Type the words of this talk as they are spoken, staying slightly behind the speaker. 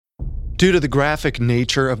Due to the graphic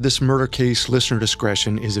nature of this murder case, listener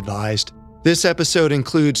discretion is advised. This episode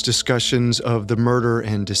includes discussions of the murder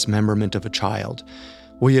and dismemberment of a child.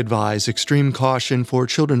 We advise extreme caution for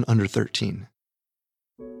children under 13.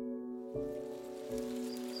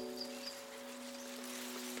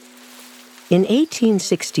 In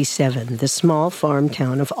 1867, the small farm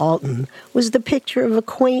town of Alton was the picture of a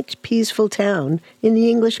quaint, peaceful town in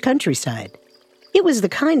the English countryside. It was the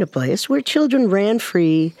kind of place where children ran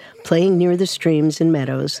free, playing near the streams and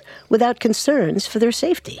meadows, without concerns for their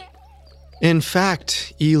safety. In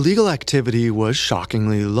fact, illegal activity was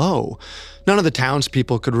shockingly low. None of the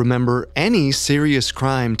townspeople could remember any serious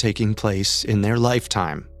crime taking place in their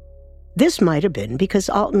lifetime. This might have been because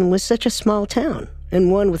Alton was such a small town,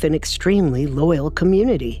 and one with an extremely loyal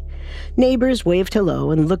community. Neighbors waved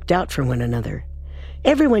hello and looked out for one another.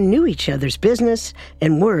 Everyone knew each other's business,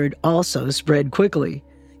 and word also spread quickly.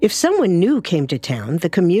 If someone new came to town, the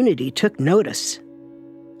community took notice.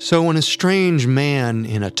 So when a strange man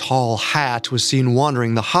in a tall hat was seen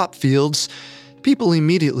wandering the hop fields, people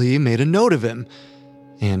immediately made a note of him.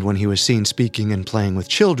 And when he was seen speaking and playing with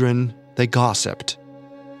children, they gossiped.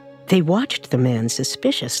 They watched the man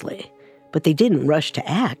suspiciously, but they didn't rush to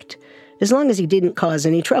act. As long as he didn't cause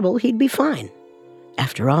any trouble, he'd be fine.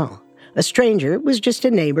 After all, a stranger was just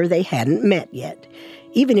a neighbor they hadn't met yet,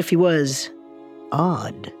 even if he was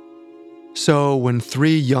odd. So when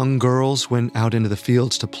 3 young girls went out into the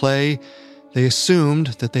fields to play, they assumed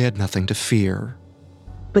that they had nothing to fear.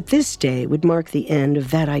 But this day would mark the end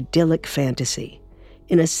of that idyllic fantasy.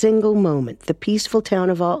 In a single moment, the peaceful town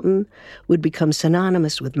of Alton would become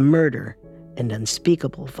synonymous with murder and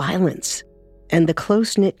unspeakable violence, and the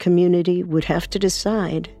close-knit community would have to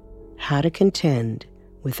decide how to contend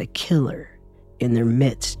with a killer in their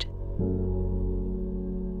midst.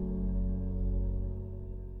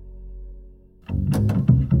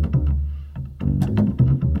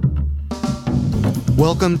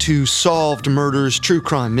 Welcome to Solved Murders True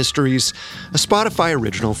Crime Mysteries, a Spotify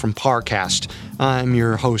original from Parcast. I'm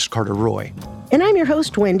your host, Carter Roy. And I'm your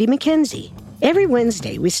host, Wendy McKenzie. Every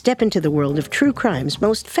Wednesday, we step into the world of true crime's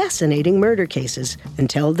most fascinating murder cases and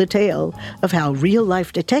tell the tale of how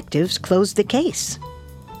real-life detectives closed the case.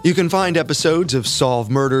 You can find episodes of Solved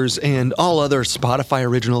Murders and all other Spotify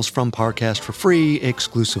originals from Parcast for free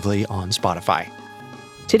exclusively on Spotify.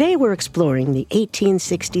 Today we're exploring the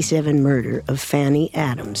 1867 murder of Fanny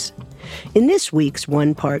Adams. In this week's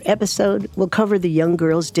one-part episode, we'll cover the young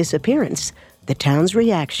girl's disappearance, the town's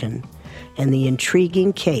reaction, and the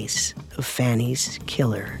intriguing case of Fanny's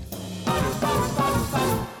killer.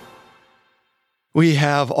 We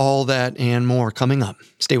have all that and more coming up.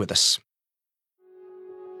 Stay with us.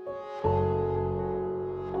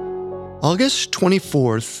 August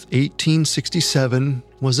 24th, 1867,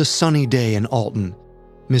 was a sunny day in Alton.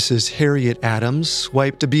 Mrs. Harriet Adams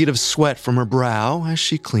wiped a bead of sweat from her brow as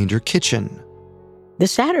she cleaned her kitchen. The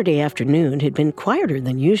Saturday afternoon had been quieter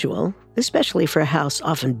than usual, especially for a house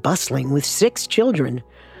often bustling with 6 children.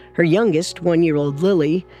 Her youngest, 1-year-old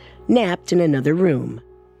Lily, napped in another room.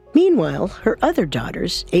 Meanwhile, her other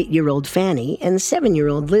daughters, 8-year-old Fanny and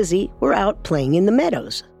 7-year-old Lizzie, were out playing in the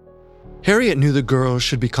meadows. Harriet knew the girls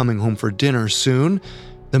should be coming home for dinner soon.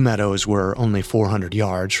 The meadows were only 400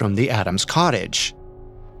 yards from the Adams cottage.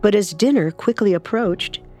 But as dinner quickly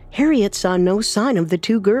approached, Harriet saw no sign of the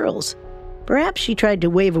 2 girls. Perhaps she tried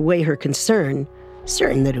to wave away her concern,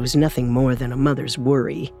 certain that it was nothing more than a mother's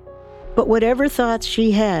worry. But whatever thoughts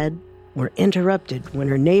she had were interrupted when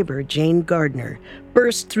her neighbor, Jane Gardner,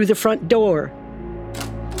 burst through the front door.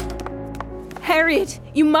 Harriet,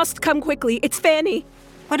 you must come quickly. It's Fanny.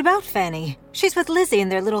 What about Fanny? She's with Lizzie and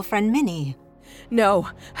their little friend Minnie. No,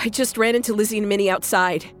 I just ran into Lizzie and Minnie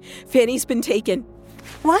outside. Fanny's been taken.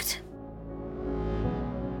 What?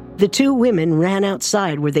 The 2 women ran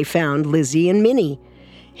outside where they found Lizzie and Minnie.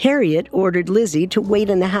 Harriet ordered Lizzie to wait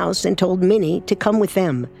in the house and told Minnie to come with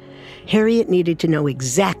them. Harriet needed to know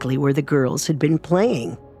exactly where the girls had been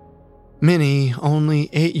playing. Minnie, only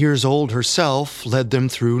 8 years old herself, led them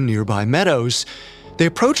through nearby meadows. They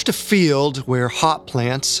approached a field where hop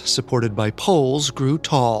plants, supported by poles, grew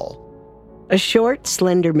tall. A short,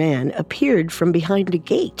 slender man appeared from behind a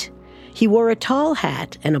gate. He wore a tall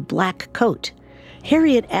hat and a black coat.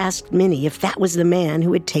 Harriet asked Minnie if that was the man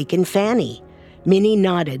who had taken Fanny. Minnie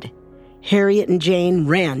nodded. Harriet and Jane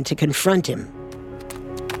ran to confront him.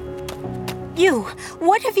 You!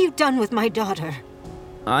 What have you done with my daughter?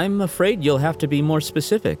 I'm afraid you'll have to be more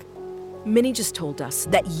specific. Minnie just told us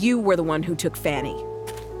that you were the one who took Fanny.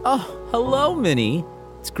 Oh, hello, Minnie.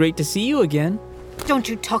 It's great to see you again. Don't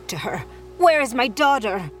you talk to her. Where is my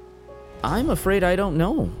daughter? I'm afraid I don't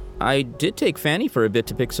know. I did take Fanny for a bit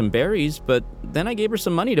to pick some berries, but then I gave her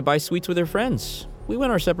some money to buy sweets with her friends. We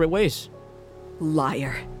went our separate ways.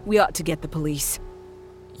 Liar. We ought to get the police.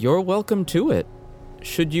 You're welcome to it.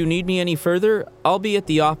 Should you need me any further, I'll be at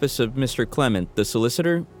the office of Mr. Clement, the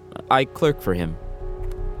solicitor. I clerk for him.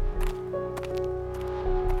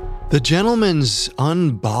 The gentleman's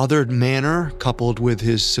unbothered manner, coupled with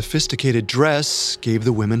his sophisticated dress, gave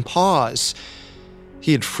the women pause.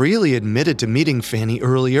 He had freely admitted to meeting Fanny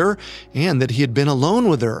earlier and that he had been alone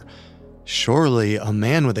with her. Surely a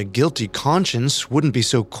man with a guilty conscience wouldn't be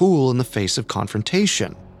so cool in the face of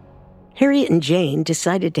confrontation. Harriet and Jane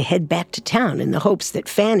decided to head back to town in the hopes that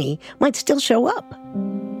Fanny might still show up.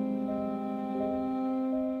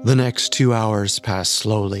 The next 2 hours passed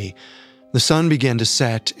slowly. The sun began to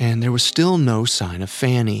set, and there was still no sign of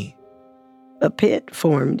Fanny. A pit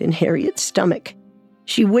formed in Harriet's stomach.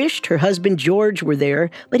 She wished her husband George were there,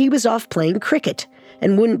 but he was off playing cricket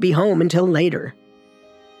and wouldn't be home until later.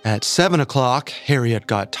 At 7 o'clock, Harriet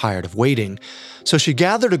got tired of waiting, so she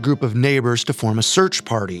gathered a group of neighbors to form a search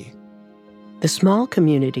party. The small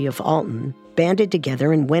community of Alton banded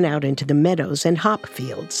together and went out into the meadows and hop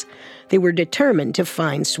fields. They were determined to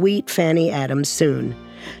find sweet Fanny Adams soon.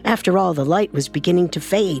 After all, the light was beginning to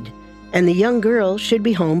fade, and the young girl should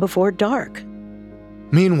be home before dark.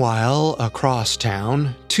 Meanwhile, across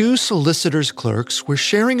town, 2 solicitors' clerks were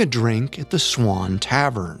sharing a drink at the Swan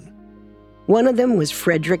Tavern. One of them was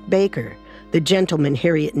Frederick Baker, the gentleman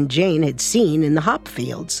Harriet and Jane had seen in the hop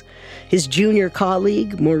fields. His junior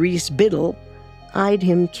colleague, Maurice Biddle, eyed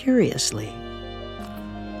him curiously.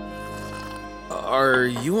 Are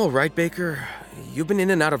you all right, Baker? You've been in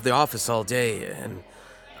and out of the office all day, and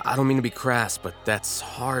I don't mean to be crass, but that's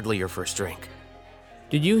hardly your first drink.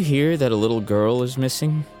 Did you hear that a little girl is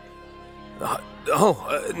missing?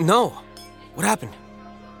 No. What happened?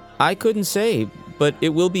 I couldn't say, but it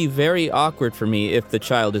will be very awkward for me if the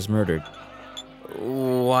child is murdered.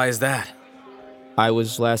 Why is that? I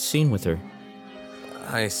was last seen with her.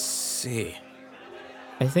 I see.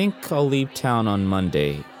 I think I'll leave town on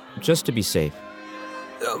Monday, just to be safe.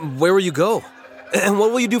 Where will you go? And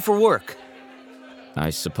what will you do for work? I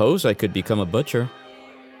suppose I could become a butcher.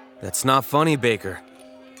 That's not funny, Baker.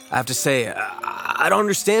 I have to say, I don't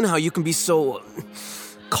understand how you can be so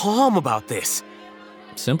calm about this.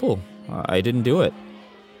 Simple. I didn't do it.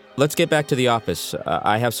 Let's get back to the office.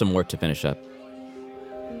 I have some work to finish up.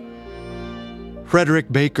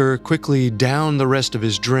 Frederick Baker quickly downed the rest of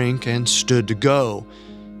his drink and stood to go.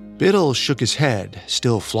 Biddle shook his head,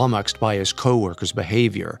 still flummoxed by his co-worker's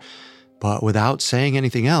behavior. But without saying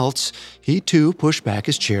anything else, he too pushed back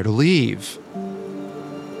his chair to leave.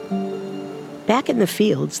 Back in the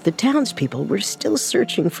fields, the townspeople were still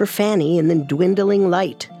searching for Fanny in the dwindling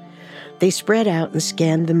light. They spread out and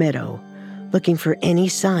scanned the meadow, looking for any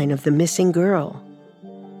sign of the missing girl.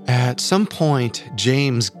 At some point,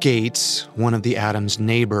 James Gates, one of the Adams'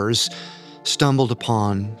 neighbors, stumbled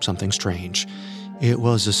upon something strange. It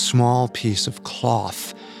was a small piece of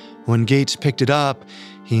cloth. When Gates picked it up,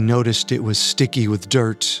 he noticed it was sticky with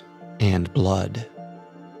dirt and blood.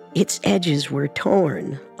 Its edges were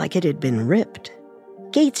torn, like it had been ripped.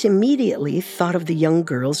 Gates immediately thought of the young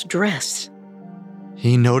girl's dress.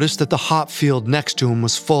 He noticed that the hop field next to him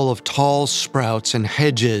was full of tall sprouts and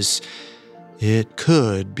hedges. It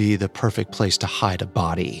could be the perfect place to hide a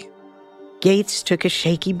body. Gates took a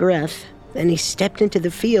shaky breath, then he stepped into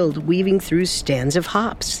the field, weaving through stands of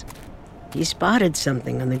hops. He spotted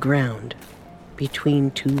something on the ground,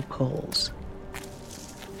 between 2 poles.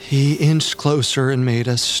 He inched closer and made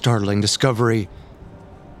a startling discovery.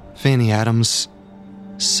 Fanny Adams'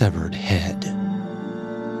 severed head.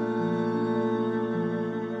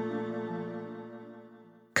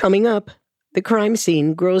 Coming up, the crime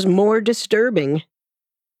scene grows more disturbing.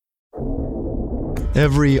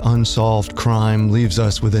 Every unsolved crime leaves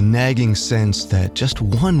us with a nagging sense that just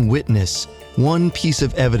one witness, one piece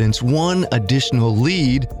of evidence, one additional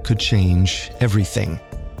lead could change everything.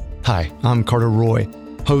 Hi, I'm Carter Roy,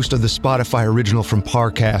 host of the Spotify original from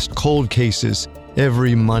Parcast, Cold Cases.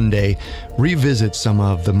 Every Monday, revisit some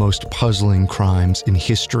of the most puzzling crimes in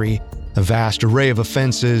history, a vast array of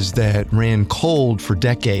offenses that ran cold for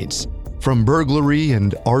decades. From burglary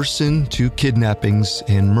and arson to kidnappings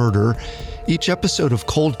and murder, each episode of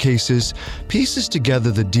Cold Cases pieces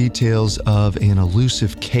together the details of an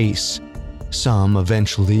elusive case. Some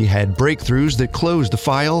eventually had breakthroughs that closed the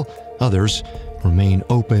file, others remain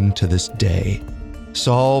open to this day.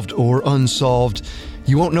 Solved or unsolved,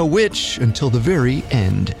 you won't know which until the very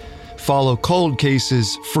end. Follow Cold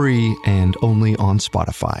Cases free and only on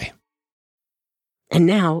Spotify. And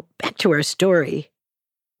now, back to our story.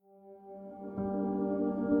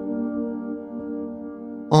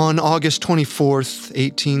 On August 24th,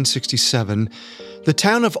 1867, the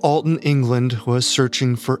town of Alton, England, was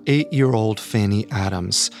searching for 8-year-old Fanny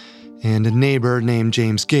Adams, and a neighbor named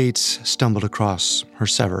James Gates stumbled across her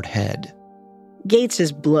severed head.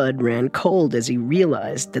 Gates's blood ran cold as he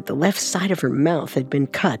realized that the left side of her mouth had been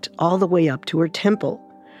cut all the way up to her temple.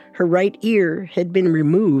 Her right ear had been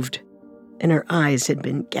removed, and her eyes had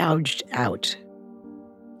been gouged out.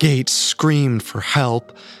 Gates screamed for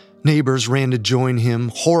help. Neighbors ran to join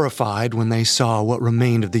him, horrified when they saw what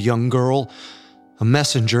remained of the young girl. A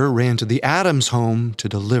messenger ran to the Adams home to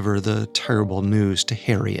deliver the terrible news to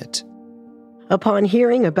Harriet. Upon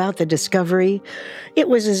hearing about the discovery, it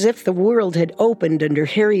was as if the world had opened under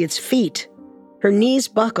Harriet's feet. Her knees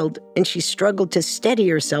buckled, and she struggled to steady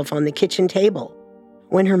herself on the kitchen table.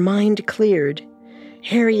 When her mind cleared,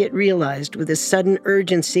 Harriet realized with a sudden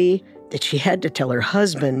urgency that she had to tell her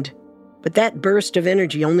husband. But that burst of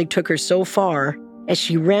energy only took her so far. As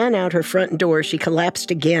she ran out her front door, she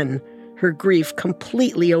collapsed again, her grief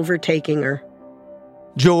completely overtaking her.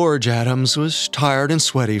 George Adams was tired and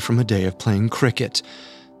sweaty from a day of playing cricket,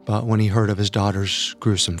 but when he heard of his daughter's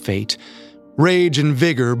gruesome fate, rage and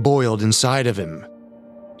vigor boiled inside of him.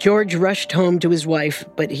 George rushed home to his wife,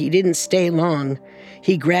 but he didn't stay long.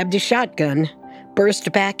 He grabbed a shotgun,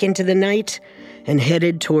 burst back into the night, and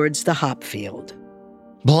headed towards the hop field.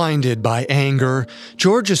 Blinded by anger,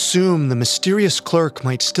 George assumed the mysterious clerk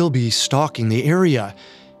might still be stalking the area.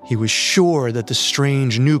 He was sure that the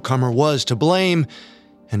strange newcomer was to blame,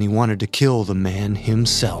 and he wanted to kill the man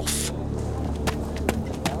himself.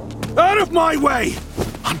 Out of my way!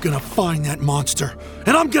 I'm gonna find that monster,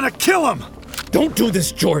 and I'm gonna kill him! Don't do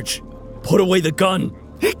this, George! Put away the gun!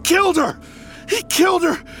 He killed her! He killed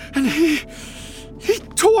her, and he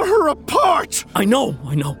tore her apart! I know.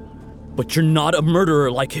 But you're not a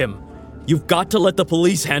murderer like him. You've got to let the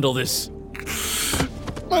police handle this.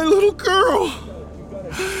 My little girl!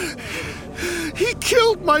 He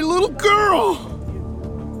killed my little girl!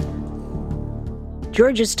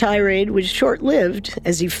 George's tirade was short-lived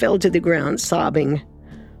as he fell to the ground sobbing.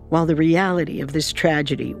 While the reality of this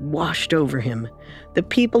tragedy washed over him, the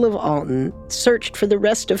people of Alton searched for the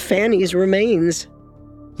rest of Fanny's remains.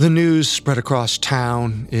 The news spread across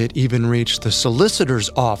town. It even reached the solicitor's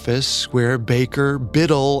office, where Baker,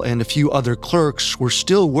 Biddle, and a few other clerks were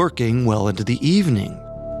still working well into the evening.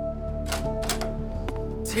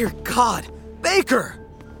 Dear God, Baker!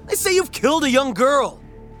 They say you've killed a young girl!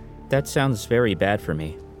 That sounds very bad for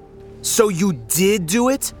me. So you did do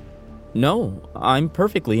it? No, I'm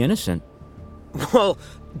perfectly innocent. Well,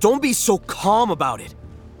 don't be so calm about it.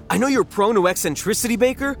 I know you're prone to eccentricity,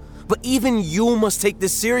 Baker, but even you must take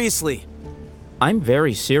this seriously. I'm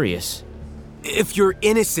very serious. If you're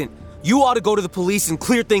innocent, you ought to go to the police and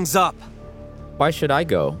clear things up. Why should I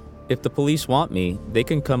go? If the police want me, they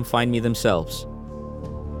can come find me themselves.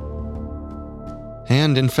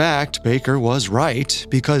 And in fact, Baker was right,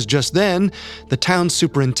 because just then, the town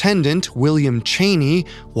superintendent, William Cheney,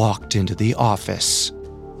 walked into the office.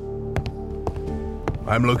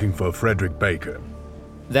 I'm looking for Frederick Baker.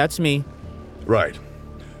 That's me. Right.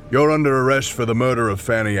 You're under arrest for the murder of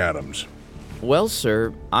Fanny Adams. Well,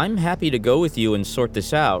 sir, I'm happy to go with you and sort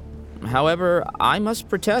this out. However, I must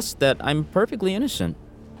protest that I'm perfectly innocent.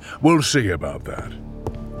 We'll see about that.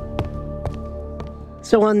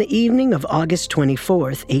 So on the evening of August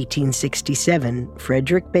 24th, 1867,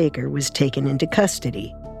 Frederick Baker was taken into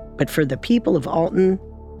custody. But for the people of Alton,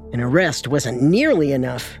 an arrest wasn't nearly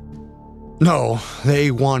enough. No,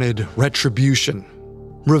 they wanted retribution,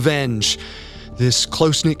 revenge. This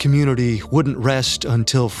close-knit community wouldn't rest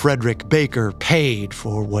until Frederick Baker paid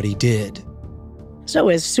for what he did. So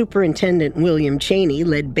as Superintendent William Cheney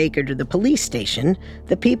led Baker to the police station,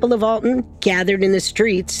 the people of Alton gathered in the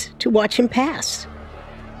streets to watch him pass.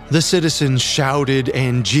 The citizens shouted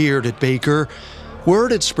and jeered at Baker.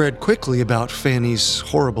 Word had spread quickly about Fanny's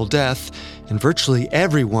horrible death, and virtually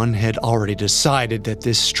everyone had already decided that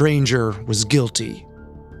this stranger was guilty.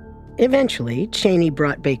 Eventually, Cheney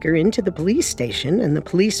brought Baker into the police station, and the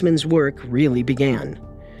policeman's work really began.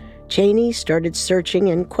 Cheney started searching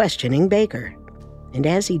and questioning Baker. And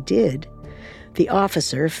as he did, the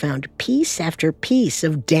officer found piece after piece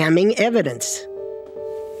of damning evidence.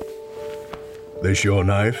 This your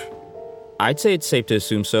knife? I'd say it's safe to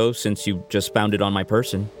assume so, since you just found it on my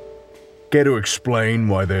person. Care to explain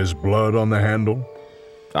why there's blood on the handle?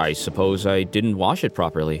 I suppose I didn't wash it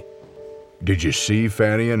properly. Did you see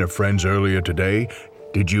Fanny and her friends earlier today?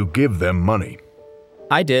 Did you give them money?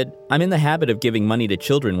 I did. I'm in the habit of giving money to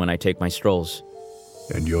children when I take my strolls.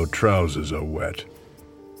 And your trousers are wet.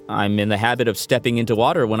 I'm in the habit of stepping into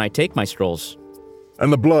water when I take my strolls.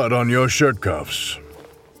 And the blood on your shirt cuffs.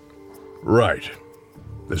 Right.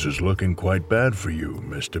 This is looking quite bad for you,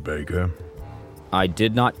 Mr. Baker. I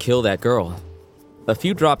did not kill that girl. A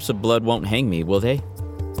few drops of blood won't hang me, will they?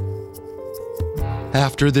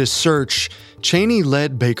 After this search, Cheney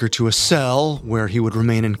led Baker to a cell where he would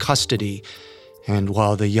remain in custody. And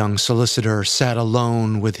while the young solicitor sat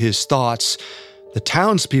alone with his thoughts, the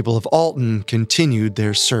townspeople of Alton continued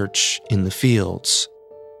their search in the fields.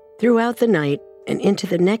 Throughout the night and into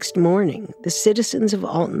the next morning, the citizens of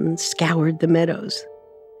Alton scoured the meadows.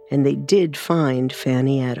 And they did find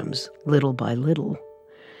Fanny Adams, little by little,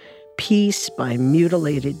 piece by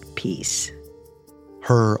mutilated piece.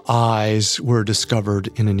 Her eyes were discovered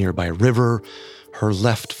in a nearby river. Her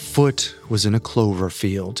left foot was in a clover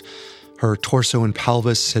field. Her torso and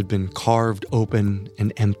pelvis had been carved open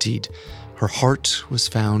and emptied. Her heart was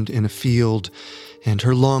found in a field, and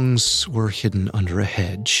her lungs were hidden under a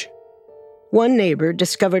hedge. One neighbor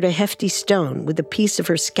discovered a hefty stone with a piece of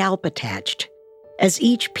her scalp attached. As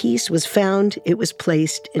each piece was found, it was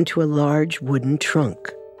placed into a large wooden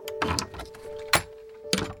trunk.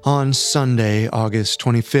 On Sunday, August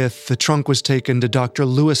 25th, the trunk was taken to Dr.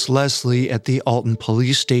 Lewis Leslie at the Alton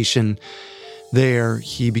police station. There,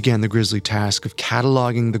 he began the grisly task of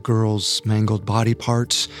cataloging the girl's mangled body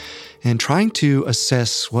parts and trying to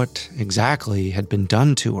assess what exactly had been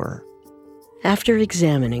done to her. After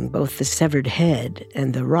examining both the severed head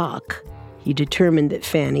and the rock, he determined that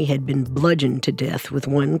Fanny had been bludgeoned to death with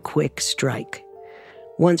one quick strike.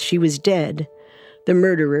 Once she was dead, the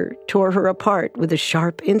murderer tore her apart with a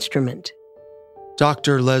sharp instrument.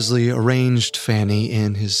 Dr. Leslie arranged Fanny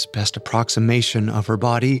in his best approximation of her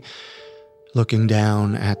body. Looking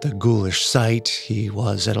down at the ghoulish sight, he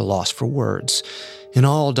was at a loss for words. In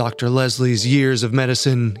all Dr. Leslie's years of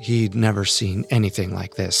medicine, he'd never seen anything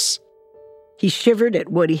like this. He shivered at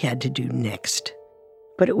what he had to do next.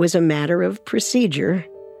 But it was a matter of procedure.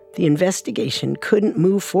 The investigation couldn't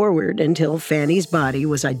move forward until Fanny's body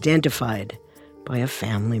was identified by a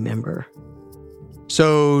family member.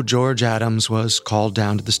 So George Adams was called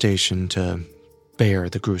down to the station to bear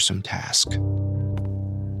the gruesome task.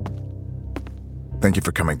 Thank you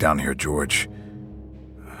for coming down here, George.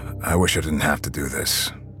 I wish I didn't have to do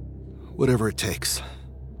this. Whatever it takes.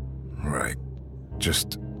 Right.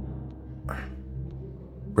 Just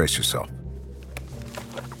brace yourself.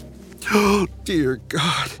 Oh, dear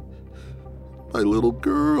God. My little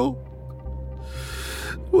girl.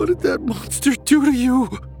 What did that monster do to you?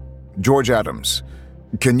 George Adams,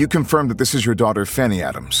 can you confirm that this is your daughter, Fanny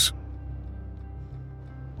Adams?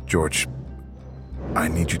 George, I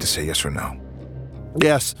need you to say yes or no.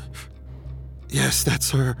 Yes. Yes,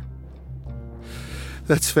 that's her.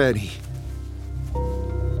 That's Fanny.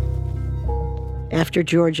 After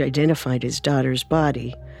George identified his daughter's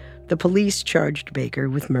body, the police charged Baker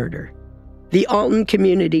with murder. The Alton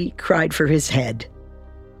community cried for his head.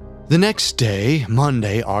 The next day,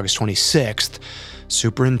 Monday, August 26th,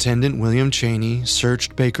 Superintendent William Cheney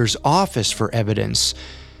searched Baker's office for evidence.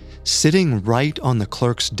 Sitting right on the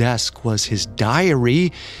clerk's desk was his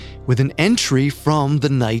diary with an entry from the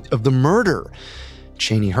night of the murder.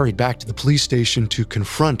 Cheney hurried back to the police station to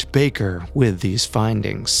confront Baker with these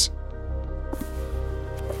findings.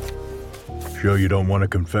 Sure you don't want to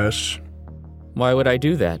confess? Why would I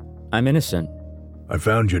do that? I'm innocent. I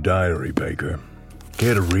found your diary, Baker.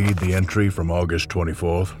 Care to read the entry from August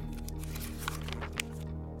 24th?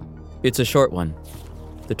 It's a short one.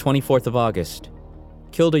 The 24th of August.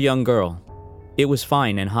 Killed a young girl. It was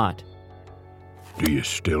fine and hot. Do you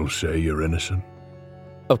still say you're innocent?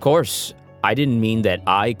 Of course. I didn't mean that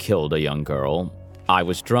I killed a young girl. I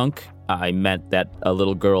was drunk. I meant that a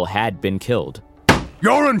little girl had been killed.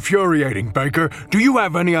 You're infuriating, Baker. Do you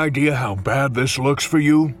have any idea how bad this looks for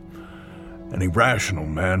you? Any rational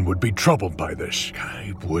man would be troubled by this.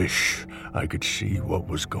 I wish I could see what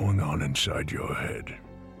was going on inside your head.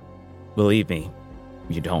 Believe me,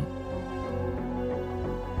 you don't.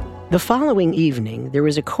 The following evening, there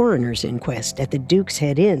was a coroner's inquest at the Duke's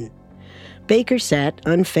Head Inn. Baker sat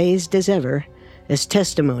unfazed as ever, as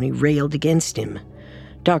testimony railed against him.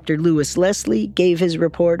 Dr. Lewis Leslie gave his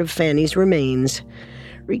report of Fanny's remains,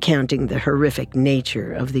 recounting the horrific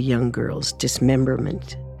nature of the young girl's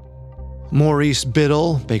dismemberment. Maurice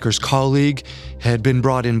Biddle, Baker's colleague, had been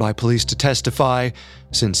brought in by police to testify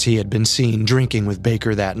since he had been seen drinking with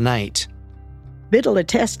Baker that night. Biddle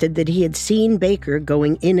attested that he had seen Baker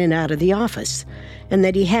going in and out of the office, and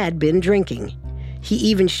that he had been drinking. He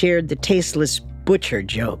even shared the tasteless butcher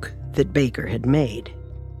joke that Baker had made.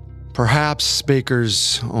 Perhaps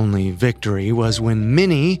Baker's only victory was when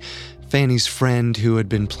Minnie, Fanny's friend who had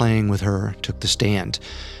been playing with her, took the stand.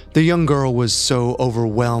 The young girl was so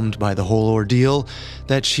overwhelmed by the whole ordeal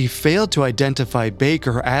that she failed to identify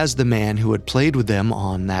Baker as the man who had played with them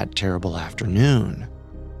on that terrible afternoon.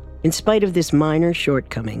 In spite of this minor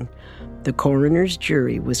shortcoming, the coroner's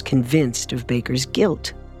jury was convinced of Baker's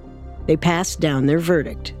guilt. They passed down their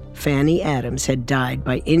verdict. Fanny Adams had died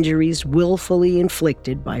by injuries willfully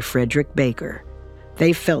inflicted by Frederick Baker.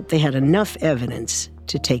 They felt they had enough evidence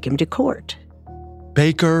to take him to court.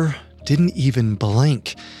 Baker didn't even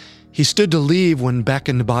blink. He stood to leave when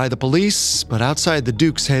beckoned by the police, but outside the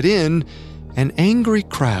Duke's Head Inn, an angry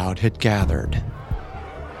crowd had gathered.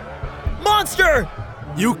 Monster!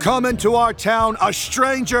 You come into our town a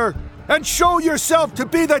stranger and show yourself to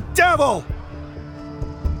be the devil!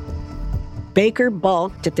 Baker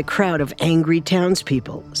balked at the crowd of angry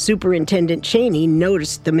townspeople. Superintendent Cheney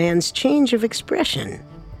noticed the man's change of expression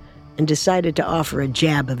and decided to offer a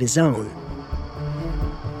jab of his own.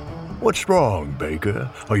 What's wrong,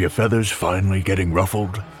 Baker? Are your feathers finally getting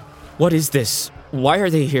ruffled? What is this? Why are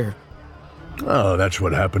they here? Oh, that's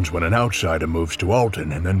what happens when an outsider moves to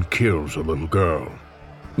Alton and then kills a little girl.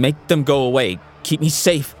 Make them go away. Keep me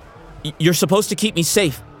safe. You're supposed to keep me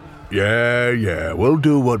safe. Yeah, we'll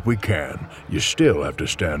do what we can. You still have to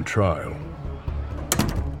stand trial.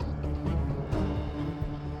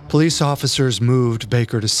 Police officers moved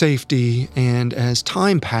Baker to safety, and as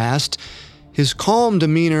time passed, his calm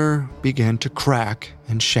demeanor began to crack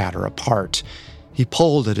and shatter apart. He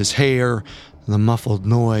pulled at his hair, the muffled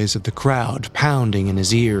noise of the crowd pounding in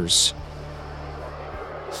his ears.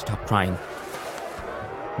 Stop crying.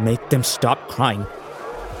 Make them stop crying.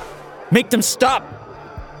 Make them stop!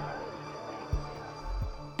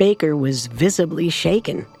 Baker was visibly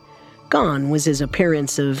shaken. Gone was his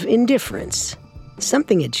appearance of indifference.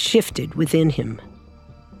 Something had shifted within him.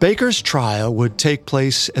 Baker's trial would take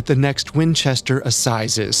place at the next Winchester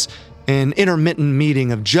Assizes, an intermittent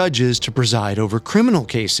meeting of judges to preside over criminal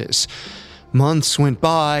cases. Months went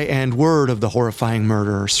by, and word of the horrifying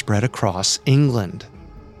murder spread across England.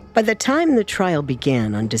 By the time the trial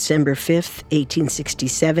began on December 5th,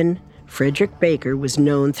 1867, Frederick Baker was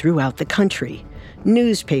known throughout the country.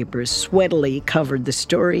 Newspapers sweatily covered the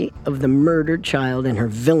story of the murdered child and her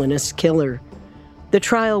villainous killer. The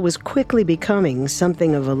trial was quickly becoming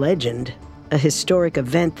something of a legend, a historic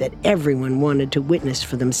event that everyone wanted to witness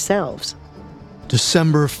for themselves.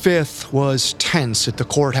 December 5th was tense at the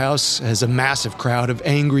courthouse as a massive crowd of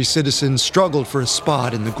angry citizens struggled for a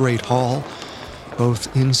spot in the Great Hall.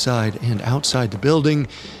 Both inside and outside the building,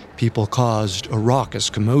 people caused a raucous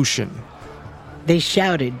commotion. They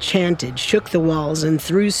shouted, chanted, shook the walls, and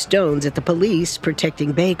threw stones at the police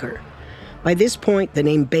protecting Baker. By this point, the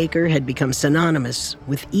name Baker had become synonymous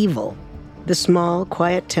with evil. The small,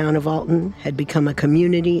 quiet town of Alton had become a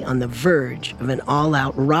community on the verge of an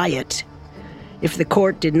all-out riot. If the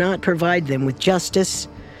court did not provide them with justice,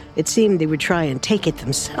 it seemed they would try and take it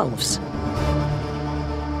themselves.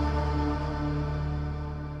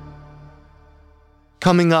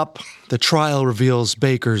 Coming up, the trial reveals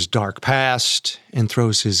Baker's dark past and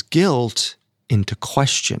throws his guilt into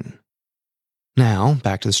question. Now,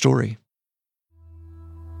 back to the story.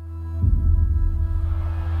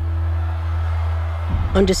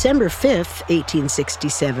 On December 5th,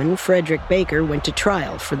 1867, Frederick Baker went to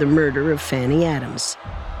trial for the murder of Fanny Adams.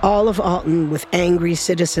 All of Alton, with angry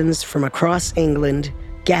citizens from across England,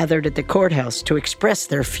 gathered at the courthouse to express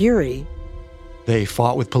their fury. They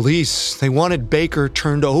fought with police. They wanted Baker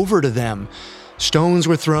turned over to them. Stones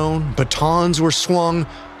were thrown, batons were swung.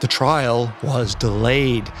 The trial was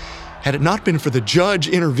delayed. Had it not been for the judge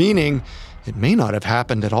intervening, it may not have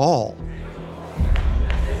happened at all.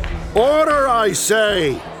 Order, I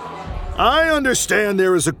say! I understand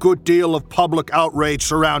there is a good deal of public outrage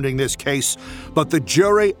surrounding this case, but the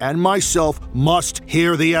jury and myself must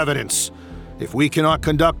hear the evidence. If we cannot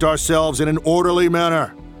conduct ourselves in an orderly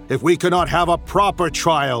manner, if we cannot have a proper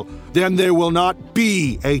trial, then there will not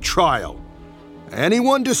be a trial.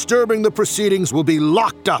 Anyone disturbing the proceedings will be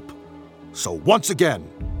locked up. So once again,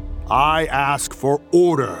 I ask for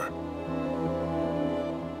order.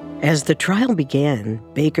 As the trial began,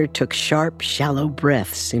 Baker took sharp, shallow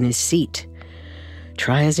breaths in his seat.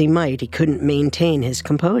 Try as he might, he couldn't maintain his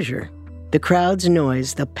composure. The crowd's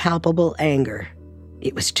noise, the palpable anger.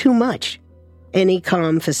 It was too much. Any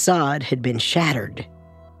calm facade had been shattered.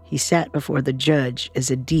 He sat before the judge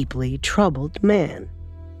as a deeply troubled man.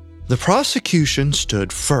 The prosecution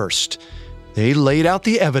stood first. They laid out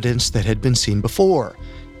the evidence that had been seen before.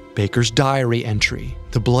 Baker's diary entry,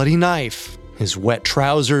 the bloody knife, his wet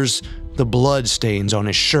trousers, the blood stains on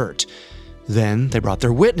his shirt. Then they brought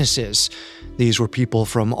their witnesses. These were people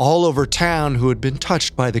from all over town who had been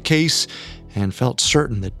touched by the case and felt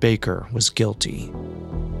certain that Baker was guilty.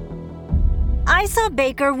 I saw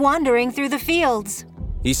Baker wandering through the fields.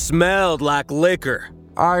 He smelled like liquor.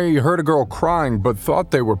 I heard a girl crying but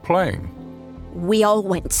thought they were playing. We all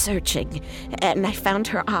went searching, and I found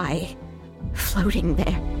her eye floating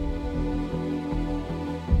there.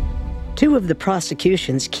 Two of the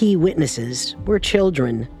prosecution's key witnesses were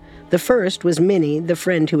children. The first was Minnie, the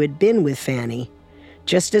friend who had been with Fanny.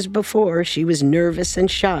 Just as before, she was nervous and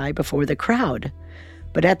shy before the crowd.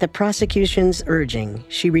 But at the prosecution's urging,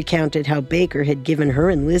 she recounted how Baker had given her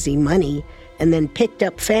and Lizzie money and then picked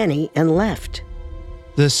up Fanny and left.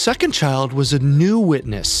 The second child was a new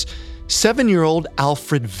witness, 7-year-old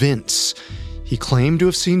Alfred Vince. He claimed to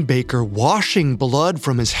have seen Baker washing blood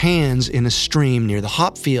from his hands in a stream near the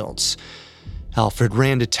hop fields. Alfred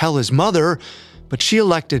ran to tell his mother, but she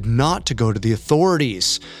elected not to go to the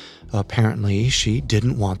authorities. Apparently, she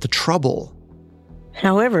didn't want the trouble.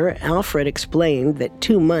 However, Alfred explained that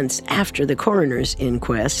 2 months after the coroner's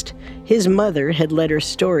inquest, his mother had let her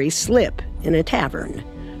story slip in a tavern.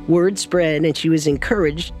 Word spread and she was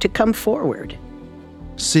encouraged to come forward.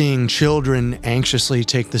 Seeing children anxiously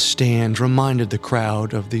take the stand reminded the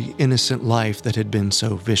crowd of the innocent life that had been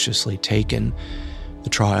so viciously taken. The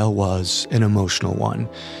trial was an emotional one,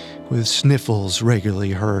 with sniffles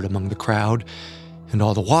regularly heard among the crowd, and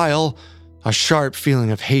all the while, a sharp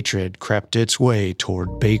feeling of hatred crept its way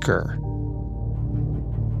toward Baker.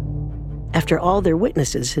 After all their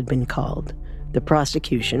witnesses had been called, the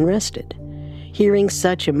prosecution rested. Hearing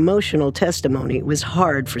such emotional testimony, it was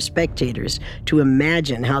hard for spectators to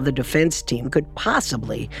imagine how the defense team could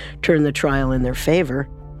possibly turn the trial in their favor.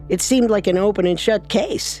 It seemed like an open and shut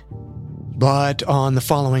case. But on the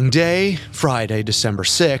following day, Friday, December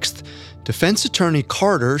 6th, defense attorney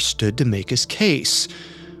Carter stood to make his case.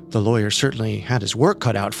 The lawyer certainly had his work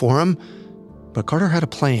cut out for him, but Carter had a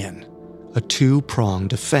plan, a two-pronged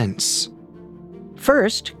defense.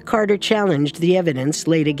 First, Carter challenged the evidence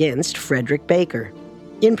laid against Frederick Baker.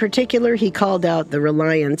 In particular, he called out the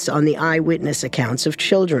reliance on the eyewitness accounts of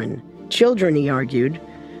children. Children, he argued,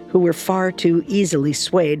 who were far too easily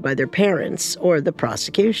swayed by their parents or the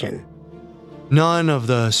prosecution. None of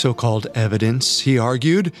the so-called evidence, he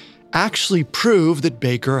argued, actually proved that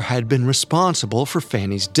Baker had been responsible for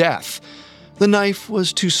Fanny's death. The knife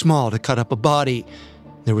was too small to cut up a body.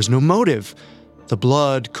 There was no motive. The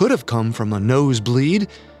blood could have come from a nosebleed.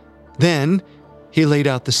 Then, he laid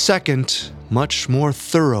out the second, much more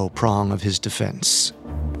thorough prong of his defense.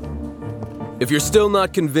 If you're still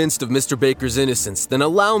not convinced of Mr. Baker's innocence, then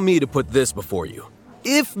allow me to put this before you.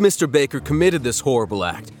 If Mr. Baker committed this horrible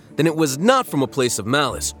act, then it was not from a place of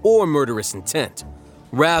malice or murderous intent.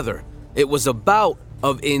 Rather, it was a bout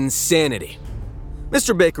of insanity.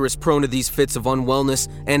 Mr. Baker is prone to these fits of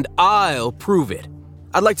unwellness, and I'll prove it.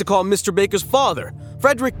 I'd like to call Mr. Baker's father,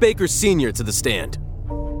 Frederick Baker Sr., to the stand.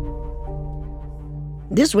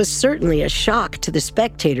 This was certainly a shock to the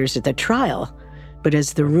spectators at the trial, but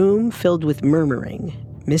as the room filled with murmuring,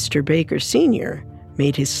 Mr. Baker Sr.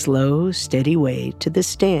 made his slow, steady way to the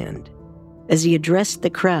stand. As he addressed the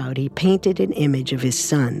crowd, he painted an image of his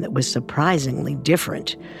son that was surprisingly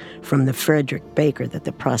different from the Frederick Baker that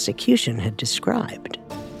the prosecution had described.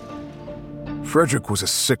 Frederick was a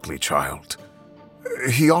sickly child.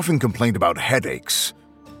 He often complained about headaches.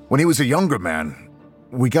 When he was a younger man,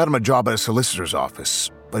 we got him a job at a solicitor's office,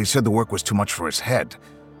 but he said the work was too much for his head.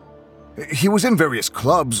 He was in various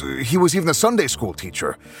clubs. He was even a Sunday school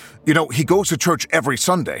teacher. You know, he goes to church every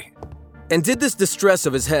Sunday. And did this distress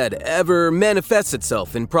of his head ever manifest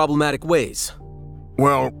itself in problematic ways?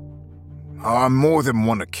 Well, on more than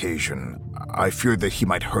one occasion, I feared that he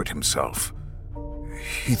might hurt himself.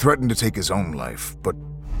 He threatened to take his own life, but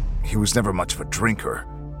he was never much of a drinker.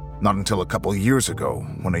 Not until a couple years ago,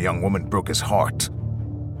 when a young woman broke his heart.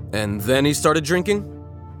 And then he started drinking?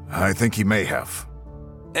 I think he may have.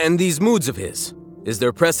 And these moods of his, is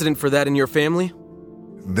there precedent for that in your family?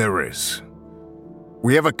 There is.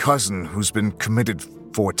 We have a cousin who's been committed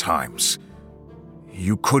 4 times.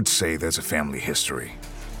 You could say there's a family history.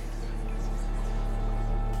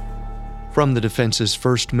 From the defense's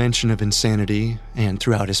first mention of insanity, and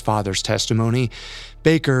throughout his father's testimony,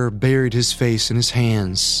 Baker buried his face in his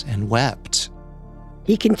hands and wept.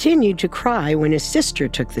 He continued to cry when his sister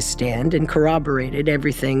took the stand and corroborated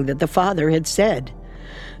everything that the father had said.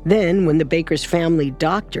 Then, when the Baker's family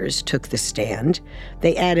doctors took the stand,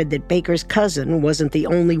 they added that Baker's cousin wasn't the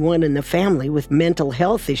only one in the family with mental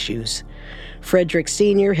health issues. Frederick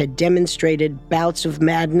Sr. had demonstrated bouts of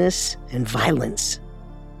madness and violence.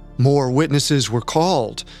 More witnesses were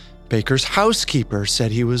called. Baker's housekeeper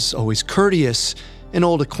said he was always courteous, An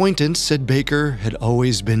old acquaintance said Baker had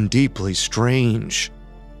always been deeply strange.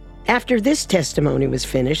 After this testimony was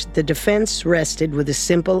finished, the defense rested with a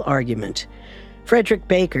simple argument. Frederick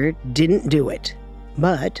Baker didn't do it.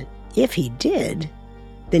 But if he did,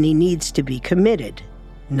 then he needs to be committed,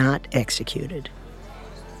 not executed.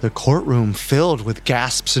 The courtroom filled with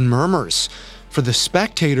gasps and murmurs. For the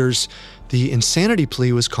spectators, the insanity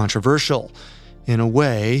plea was controversial. In a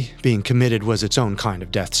way, being committed was its own kind of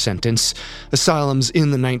death sentence. Asylums in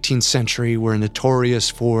the 19th century were notorious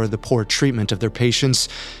for the poor treatment of their patients,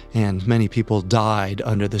 and many people died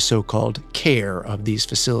under the so-called care of these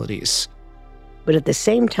facilities. But at the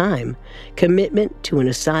same time, commitment to an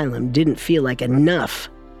asylum didn't feel like enough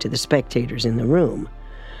to the spectators in the room.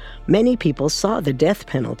 Many people saw the death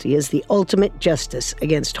penalty as the ultimate justice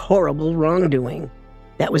against horrible wrongdoing.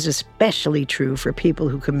 That was especially true for people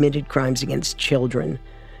who committed crimes against children,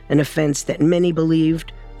 an offense that many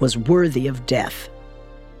believed was worthy of death.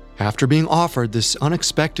 After being offered this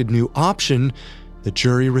unexpected new option, the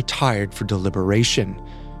jury retired for deliberation.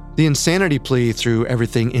 The insanity plea threw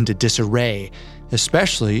everything into disarray,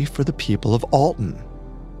 especially for the people of Alton.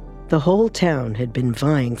 The whole town had been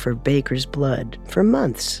vying for Baker's blood for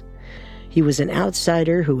months. He was an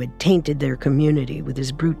outsider who had tainted their community with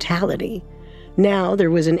his brutality. Now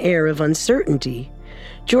there was an air of uncertainty.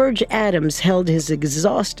 George Adams held his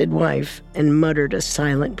exhausted wife and muttered a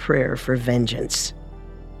silent prayer for vengeance.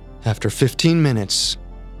 After 15 minutes,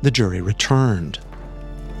 the jury returned.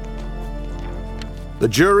 The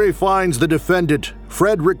jury finds the defendant,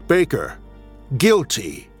 Frederick Baker,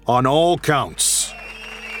 guilty on all counts.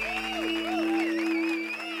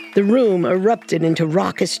 The room erupted into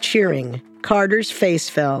raucous cheering. Carter's face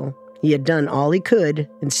fell. He had done all he could,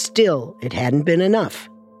 and still it hadn't been enough.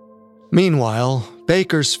 Meanwhile,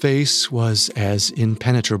 Baker's face was as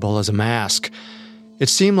impenetrable as a mask. It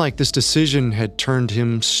seemed like this decision had turned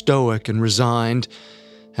him stoic and resigned.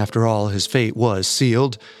 After all, his fate was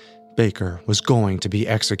sealed. Baker was going to be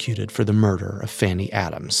executed for the murder of Fanny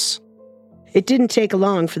Adams. It didn't take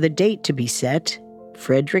long for the date to be set.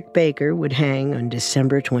 Frederick Baker would hang on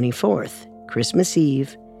December 24th, Christmas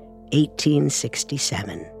Eve,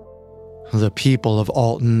 1867. The people of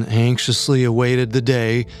Alton anxiously awaited the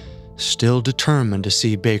day, still determined to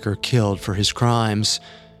see Baker killed for his crimes.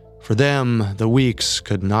 For them, the weeks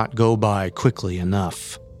could not go by quickly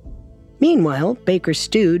enough. Meanwhile, Baker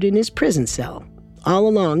stewed in his prison cell. All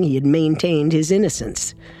along, he had maintained his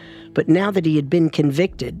innocence. But now that he had been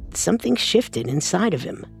convicted, something shifted inside of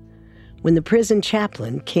him. When the prison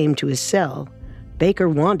chaplain came to his cell, Baker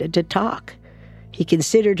wanted to talk. He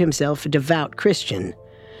considered himself a devout Christian,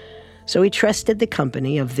 so he trusted the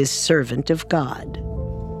company of this servant of God.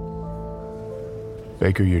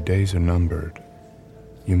 Baker, your days are numbered.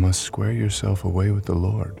 You must square yourself away with the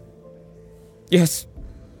Lord. Yes,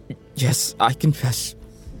 I confess.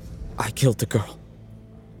 I killed the girl.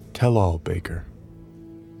 Tell all, Baker.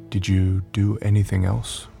 Did you do anything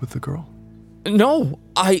else with the girl? No,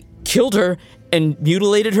 I killed her and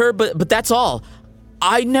mutilated her, but that's all.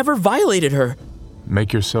 I never violated her.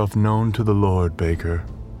 Make yourself known to the Lord, Baker.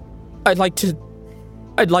 I'd like to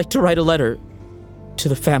write a letter to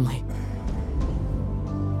the family.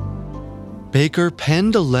 Baker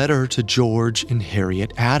penned a letter to George and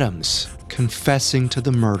Harriet Adams, confessing to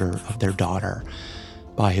the murder of their daughter.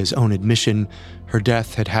 By his own admission, her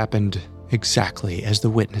death had happened exactly as the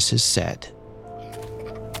witnesses said.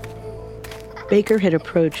 Baker had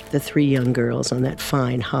approached the three young girls on that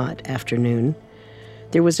fine, hot afternoon.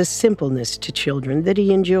 There was a simpleness to children that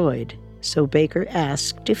he enjoyed, so Baker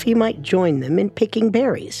asked if he might join them in picking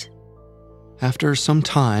berries. After some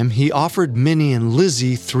time, he offered Minnie and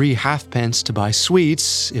Lizzie 3 halfpence to buy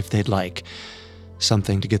sweets, if they'd like,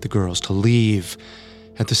 something to get the girls to leave.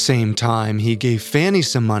 At the same time, he gave Fanny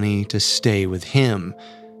some money to stay with him.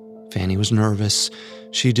 Fanny was nervous.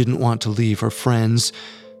 She didn't want to leave her friends,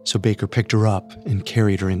 so Baker picked her up and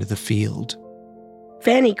carried her into the field.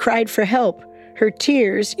 Fanny cried for help. Her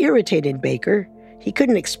tears irritated Baker. He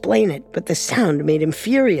couldn't explain it, but the sound made him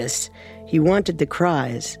furious. He wanted the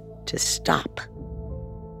cries to stop.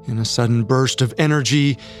 In a sudden burst of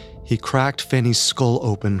energy, he cracked Fanny's skull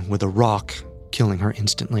open with a rock, killing her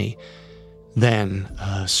instantly. Then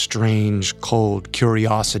a strange, cold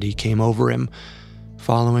curiosity came over him.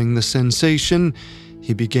 Following the sensation,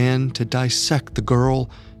 he began to dissect the girl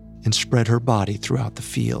and spread her body throughout the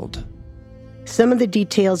field. Some of the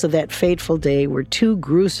details of that fateful day were too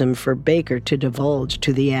gruesome for Baker to divulge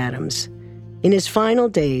to the Adams. In his final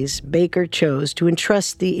days, Baker chose to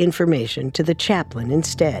entrust the information to the chaplain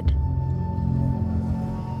instead.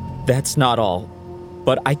 That's not all,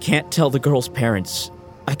 but I can't tell the girl's parents.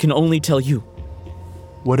 I can only tell you.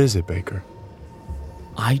 What is it, Baker?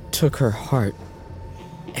 I took her heart,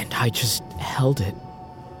 and I just held it.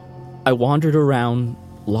 I wandered around,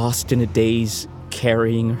 lost in a daze,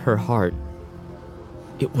 carrying her heart.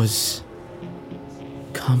 It was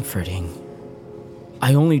comforting.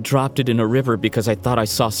 I only dropped it in a river because I thought I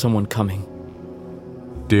saw someone coming.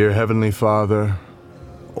 Dear Heavenly Father,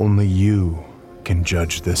 only you can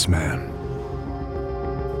judge this man.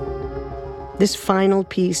 This final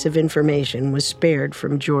piece of information was spared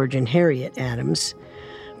from George and Harriet Adams,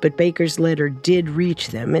 but Baker's letter did reach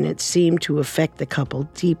them, and it seemed to affect the couple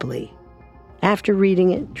deeply. After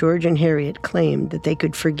reading it, George and Harriet claimed that they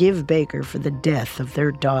could forgive Baker for the death of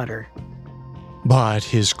their daughter. But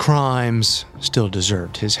his crimes still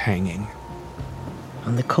deserved his hanging.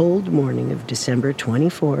 On the cold morning of December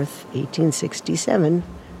 24th, 1867,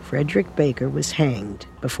 Frederick Baker was hanged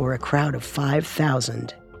before a crowd of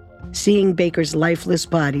 5,000. Seeing Baker's lifeless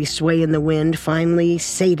body sway in the wind finally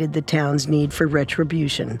sated the town's need for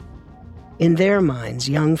retribution. In their minds,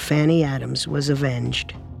 young Fanny Adams was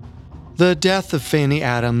avenged. The death of Fanny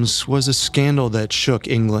Adams was a scandal that shook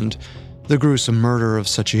England. The gruesome murder of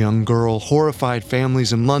such a young girl horrified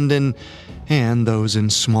families in London and those in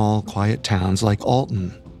small, quiet towns like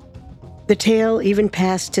Alton. The tale even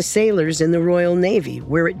passed to sailors in the Royal Navy,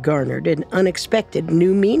 where it garnered an unexpected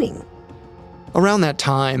new meaning. Around that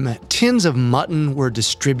time, tins of mutton were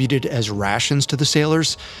distributed as rations to the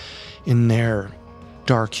sailors. In their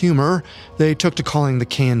dark humor, they took to calling the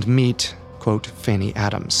canned meat, quote, Fanny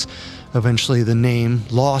Adams. Eventually, the name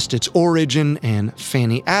lost its origin, and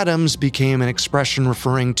Fanny Adams became an expression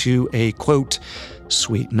referring to a, quote,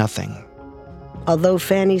 sweet nothing. Although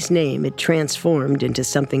Fanny's name had transformed into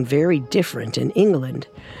something very different in England,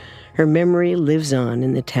 her memory lives on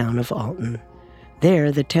in the town of Alton.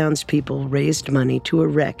 There, the townspeople raised money to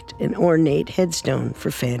erect an ornate headstone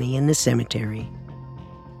for Fanny in the cemetery.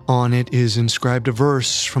 On it is inscribed a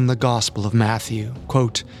verse from the Gospel of Matthew,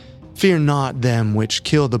 quote, Fear not them which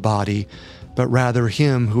kill the body, but rather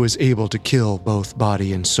him who is able to kill both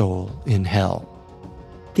body and soul in hell.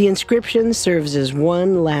 The inscription serves as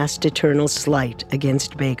one last eternal slight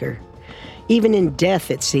against Baker. Even in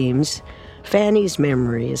death, it seems, Fanny's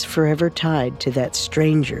memory is forever tied to that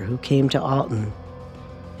stranger who came to Alton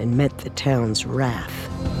and met the town's wrath.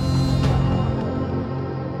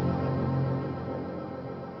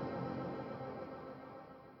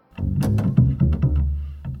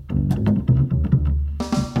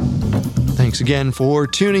 Thanks again for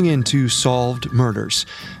tuning in to Solved Murders.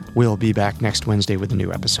 We'll be back next Wednesday with a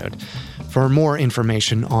new episode. For more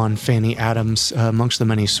information on Fanny Adams, amongst the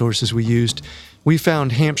many sources we used, we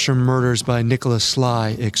found Hampshire Murders by Nicholas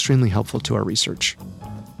Sly extremely helpful to our research.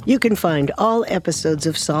 You can find all episodes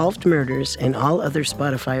of Solved Murders and all other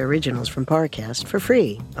Spotify originals from Parcast for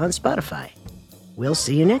free on Spotify. We'll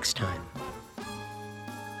see you next time.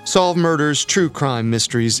 Solved Murders True Crime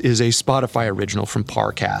Mysteries is a Spotify original from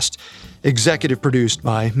Parcast. Executive produced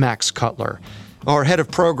by Max Cutler. Our head of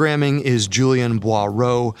programming is Julian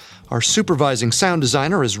Boireau. Our supervising sound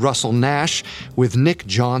designer is Russell Nash, with Nick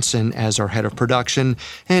Johnson as our head of production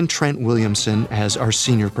and Trent Williamson as our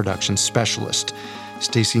senior production specialist.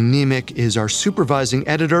 Stacy Nemec is our supervising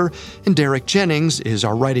editor, and Derek Jennings is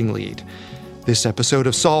our writing lead. This episode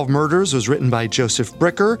of Solved Murders was written by Joseph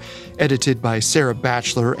Bricker, edited by Sarah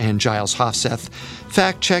Batchelor and Giles Hofseth,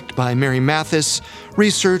 fact-checked by Mary Mathis,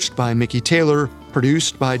 researched by Mickey Taylor,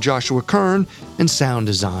 produced by Joshua Kern, and sound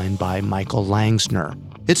designed by Michael Langsner.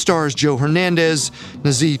 It stars Joe Hernandez,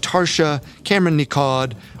 Nazee Tarsha, Cameron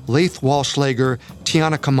Nicod, Laith Walschlager,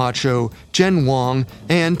 Tiana Camacho, Jen Wong,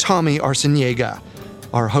 and Tommy Arciniega.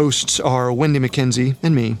 Our hosts are Wendy McKenzie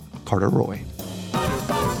and me, Carter Roy.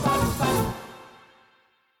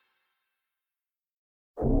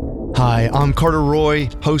 Hi, I'm Carter Roy,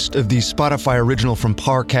 host of the Spotify original from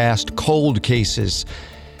Parcast, Cold Cases.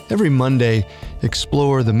 Every Monday,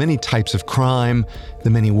 explore the many types of crime, the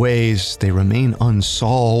many ways they remain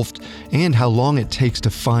unsolved, and how long it takes to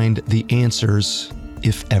find the answers,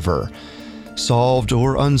 if ever. Solved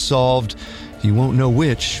or unsolved, you won't know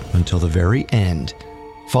which until the very end.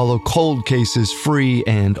 Follow Cold Cases free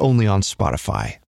and only on Spotify.